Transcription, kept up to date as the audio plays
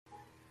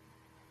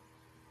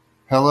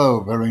Hello,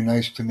 very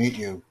nice to meet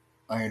you.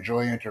 I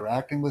enjoy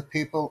interacting with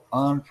people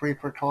on Free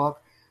for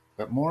Talk,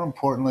 but more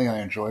importantly, I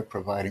enjoy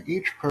providing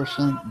each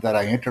person that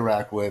I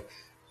interact with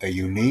a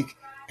unique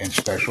and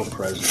special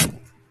present.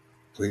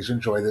 Please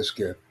enjoy this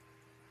gift.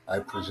 I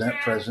present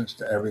presents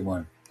to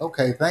everyone.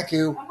 Okay, thank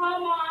you.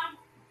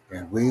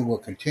 And we will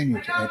continue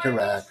to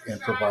interact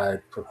and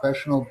provide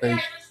professional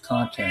based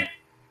content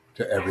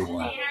to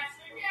everyone.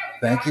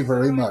 Thank you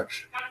very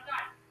much.